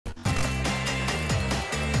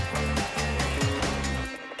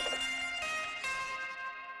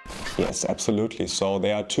Yes, absolutely. So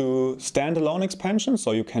there are two standalone expansions,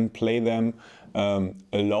 so you can play them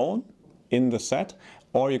alone in the set,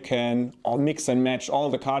 or you can all mix and match all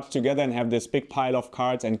the cards together and have this big pile of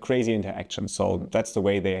cards and crazy interactions. So that's the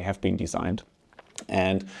way they have been designed.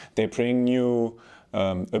 And they bring new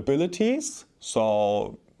abilities,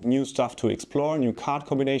 so new stuff to explore, new card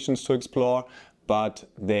combinations to explore, but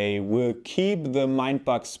they will keep the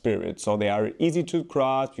Mindbug spirit. So they are easy to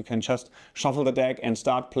grasp. You can just shuffle the deck and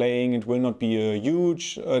start playing. It will not be a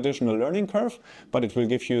huge additional learning curve, but it will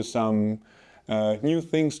give you some new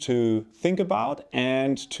things to think about,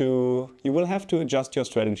 and you will have to adjust your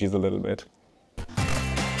strategies a little bit.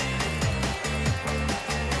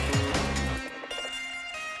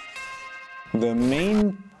 The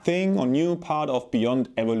main thing or new part of Beyond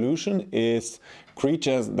Evolution is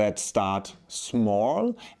creatures that start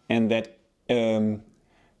small and that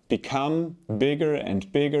become bigger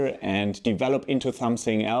and bigger and develop into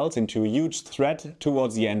something else, into a huge threat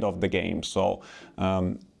towards the end of the game. So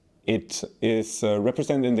it is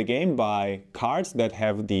represented in the game by cards that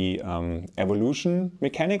have the evolution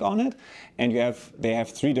mechanic on it, and they have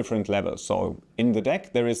 3 different levels. So in the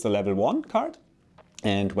deck there is the level 1 card,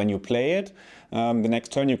 and when you play it, the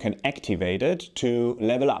next turn you can activate it to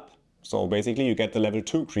level up. So basically you get the level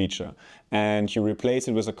 2 creature and you replace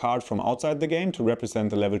it with a card from outside the game to represent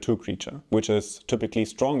the level 2 creature, which is typically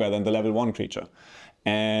stronger than the level 1 creature.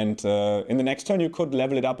 And in the next turn you could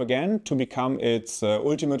level it up again to become its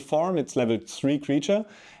ultimate form, its level 3 creature.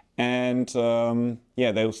 And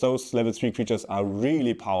yeah, those level 3 creatures are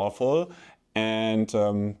really powerful. And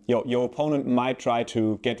your opponent might try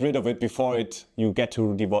to get rid of it before you get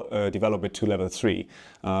to develop it to level 3.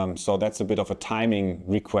 So that's a bit of a timing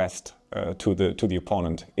request to the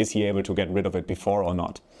opponent. Is he able to get rid of it before or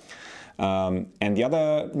not? And the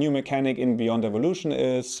other new mechanic in Beyond Evolution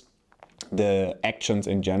is the actions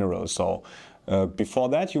in general. So before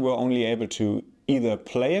that you were only able to either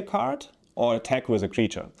play a card or attack with a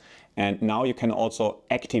creature. And now you can also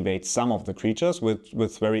activate some of the creatures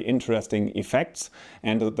with very interesting effects,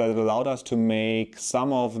 and that allowed us to make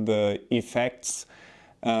some of the effects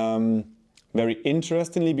very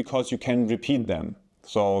interestingly, because you can repeat them.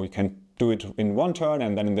 So you can do it in one turn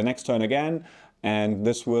and then in the next turn again, and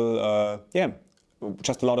this will yeah,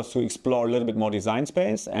 just allowed us to explore a little bit more design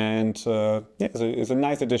space, and yeah, it's a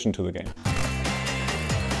nice addition to the game.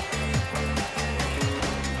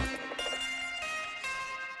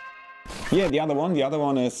 Yeah, the other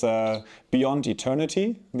one is Beyond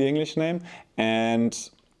Eternity, the English name, and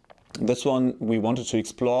this one we wanted to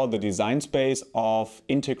explore the design space of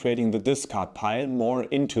integrating the discard pile more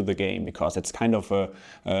into the game, because it's kind of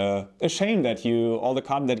a shame that all the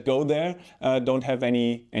cards that go there don't have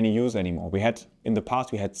any use anymore. In the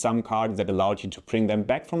past we had some cards that allowed you to bring them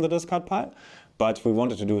back from the discard pile, but we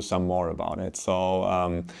wanted to do some more about it.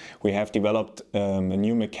 So we have developed a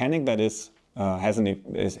new mechanic that is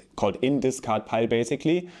called in discard pile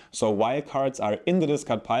basically. So while cards are in the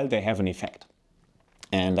discard pile, they have an effect,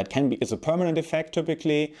 and that is a permanent effect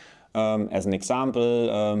typically. As an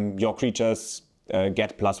example, your creatures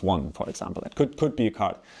get +1, for example. That could be a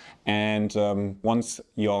card, and once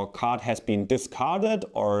your card has been discarded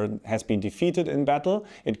or has been defeated in battle,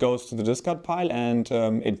 it goes to the discard pile, and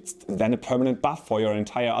it's then a permanent buff for your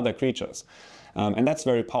entire other creatures, and that's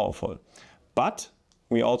very powerful. But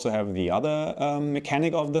we also have the other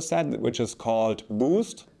mechanic of the set, which is called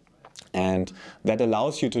Boost, and that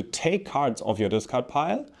allows you to take cards off your discard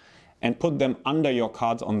pile and put them under your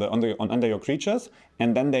cards under your creatures,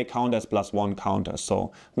 and then they count as +1 counters.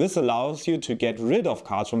 So this allows you to get rid of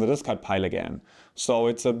cards from the discard pile again. So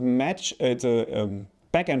it's a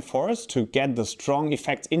back and forth to get the strong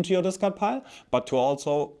effects into your discard pile, but to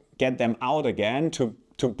also get them out again to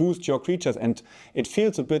boost your creatures. And it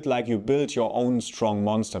feels a bit like you build your own strong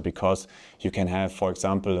monster, because you can have, for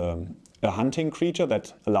example, a hunting creature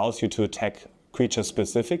that allows you to attack creatures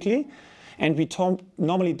specifically, and we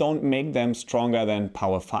normally don't make them stronger than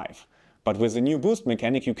power 5. But with the new boost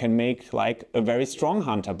mechanic you can make like a very strong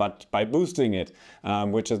hunter, but by boosting it,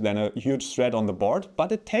 which is then a huge threat on the board,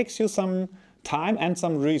 but it takes you some time and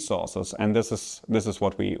some resources, and this is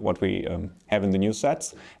what we have in the new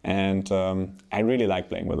sets, and I really like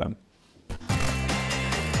playing with them.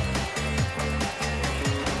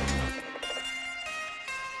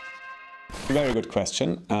 Very good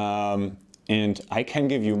question, and I can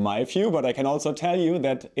give you my view, but I can also tell you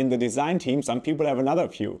that in the design team some people have another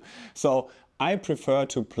view. So I prefer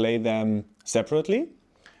to play them separately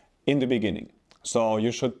in the beginning. So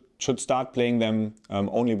you should start playing them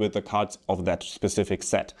only with the cards of that specific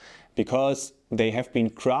set, because they have been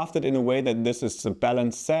crafted in a way that this is a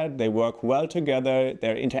balanced set, they work well together,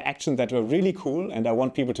 there are interactions that were really cool, and I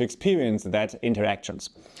want people to experience that interactions.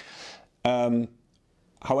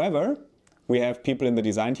 However, we have people in the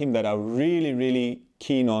design team that are really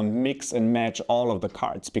keen on mix and match all of the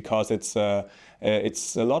cards, because it's a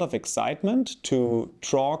lot of excitement to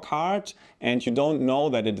draw a card and you don't know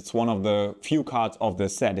that it's one of the few cards of the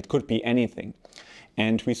set. It could be anything.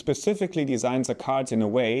 And we specifically designed the cards in a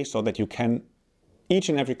way so that you can, each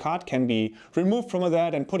and every card can be removed from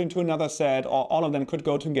that and put into another set, or all of them could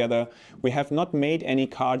go together. We have not made any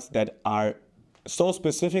cards that are so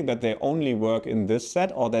specific that they only work in this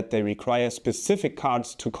set, or that they require specific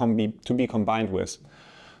cards to be combined with.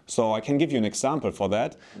 So I can give you an example for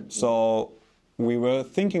that. So we were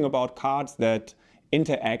thinking about cards that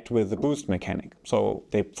interact with the boost mechanic. So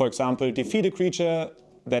they, for example, defeat a creature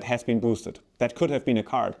that has been boosted. That could have been a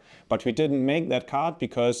card, but we didn't make that card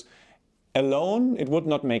because alone it would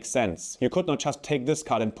not make sense. You could not just take this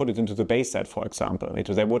card and put it into the base set, for example.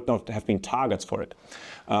 There would not have been targets for it.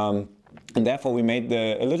 And therefore we made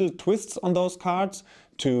a little twists on those cards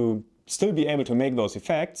to still be able to make those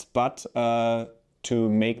effects, but to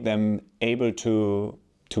make them able to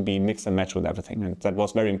be mixed and matched with everything. And that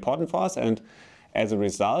was very important for us. And as a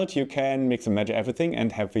result, you can mix and match everything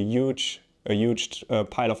and have a huge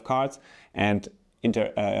pile of cards and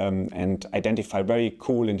identify very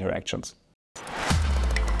cool interactions.